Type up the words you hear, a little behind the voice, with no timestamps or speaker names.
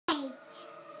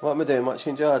What am I doing?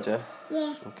 Watching Georgia?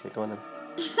 Yeah. Okay, go on then.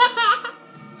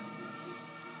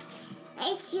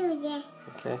 It's Georgia.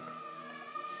 Okay.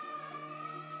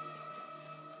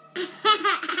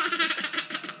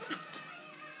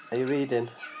 Are you reading?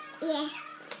 Yeah.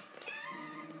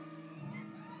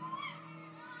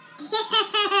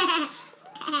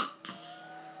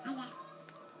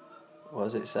 What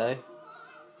does it say?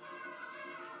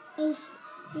 It's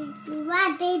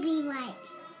one baby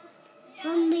wipes.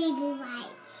 One baby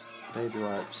wipes. Baby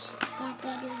wipes. Yeah,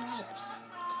 baby wipes.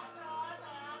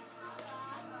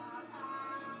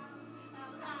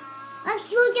 What's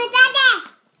Georgia,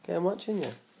 Daddy? Okay, I'm watching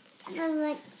you. I'm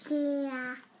watching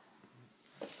you.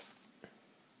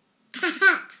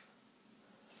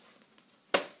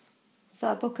 Is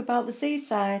that a book about the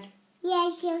seaside?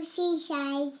 Yes, your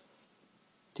seaside.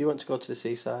 Do you want to go to the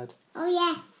seaside? Oh,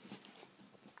 yeah.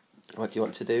 What do you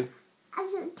want to do? I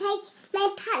will take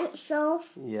my pants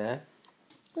off. Yeah.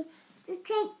 To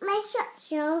take my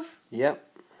socks off. Yep.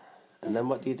 And then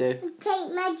what do you do? To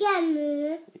take my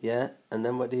jammer. Yeah. And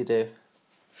then what do you do?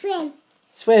 Swim.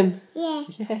 Swim. Yeah.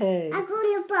 Yay. I go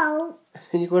on a boat.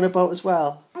 And you go on a boat as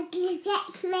well? I can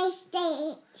get my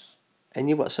sticks. And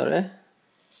you what, sorry?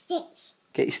 Sticks.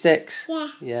 Get your sticks? Yeah.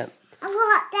 Yeah. I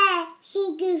go up there,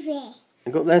 see Goofy.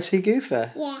 And go up there and see Goofy?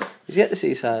 Yeah. Is he at the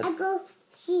seaside? I go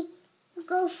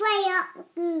way up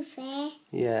Goofy.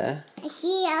 Yeah. I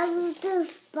see a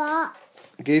Goofbot.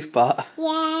 A Goofbot?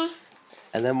 Yeah.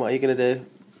 And then what are you going to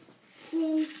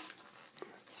do?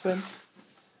 Swim.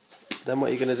 Then what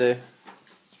are you going to do?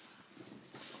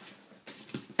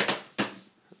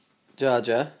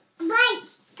 Georgia,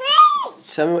 Bikes,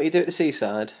 please! tell me what you do at the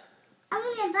seaside. I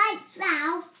want a bike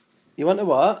now. You want a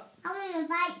what? I want a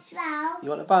bike now. You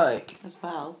want a bike? As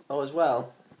well. Oh, as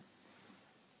well?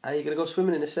 Are you going to go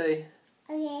swimming in the sea?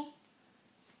 Oh,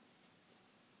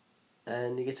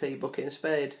 And you're going to take your bucket and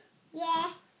spade?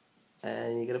 yeah.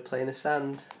 And you're going to play in the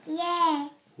sand? Yeah.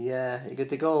 Yeah. You're going to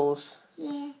dig holes?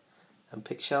 Yeah. And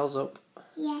pick shells up?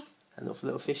 Yeah. And look for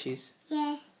little fishes?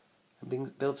 Yeah.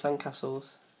 And build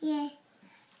sandcastles? Yeah.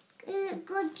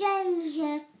 Good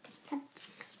journey,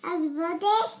 everybody.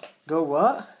 Go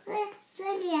what? Good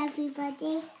journey,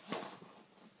 everybody.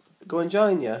 Go and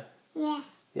join you? Yeah.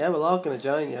 Yeah, we're all going to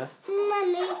join you.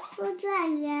 Mummy, good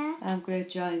journey. I'm going to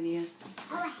join you.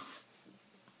 Oh,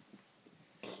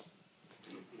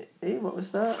 Hey, what was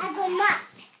that? I go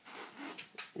match.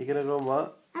 You're going to go and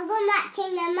what? I go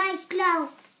matching the my slow.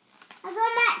 I go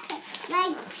match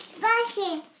like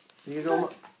spicy. You're going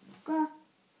to go Go.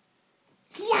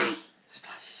 Slash.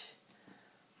 Splash.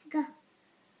 Go.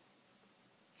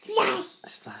 Slash.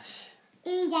 Splash.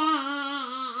 In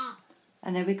there.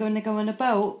 And are we going to go on a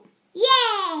boat?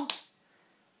 Yeah.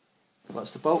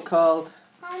 What's the boat called?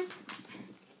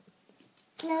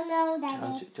 No,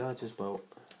 Daddy. George's boat.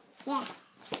 Yeah.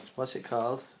 What's it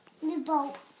called? New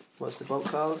boat. What's the boat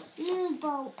called? New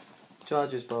boat.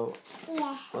 George's boat.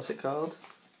 Yeah. What's it called?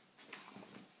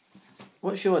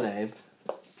 What's your name?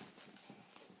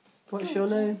 What's your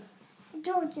name?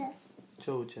 Georgia.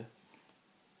 Georgia.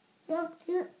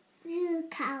 You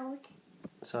called.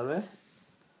 Sorry?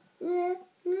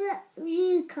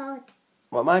 You called.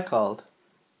 What am I called?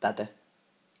 Daddy.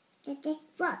 Daddy,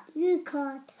 what you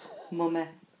called? Mummy.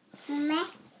 Mummy?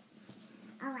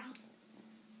 Alright.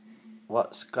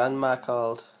 What's Grandma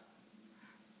called?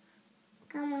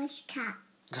 Grandma's cat.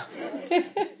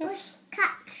 What's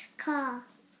cat called?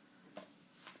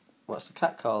 What's the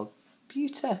cat called?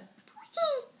 Beauty.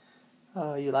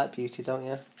 Oh, you like Beauty, don't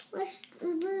you? What's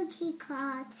Booty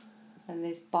called? And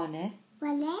there's Bonnie.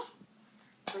 Bonnie?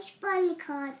 What's Bonnie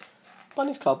called?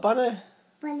 Bonnie's called Bonnie.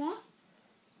 Bonnie?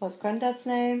 What's Grandad's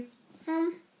name?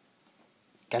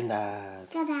 Grandad.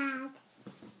 Dad.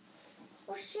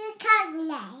 What's your cat's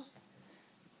name?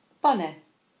 Bonnie.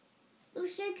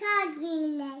 What's your cat's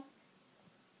name?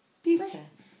 Beauty.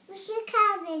 What's your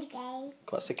cat's name?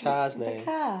 What's the car's The name?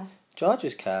 car.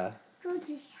 George's car. George's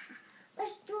car.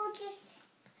 What's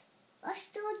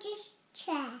George's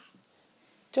chair?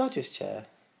 George's chair.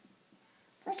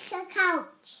 What's the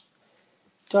couch?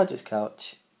 George's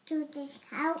couch. George's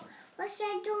couch. What's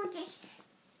the George's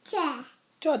chair?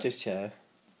 George's chair.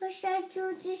 What's the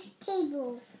George's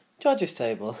table? George's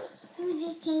table.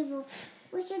 George's table.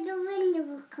 What's the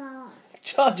window called?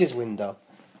 George's window.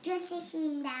 George's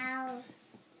window.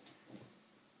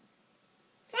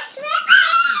 That's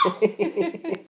my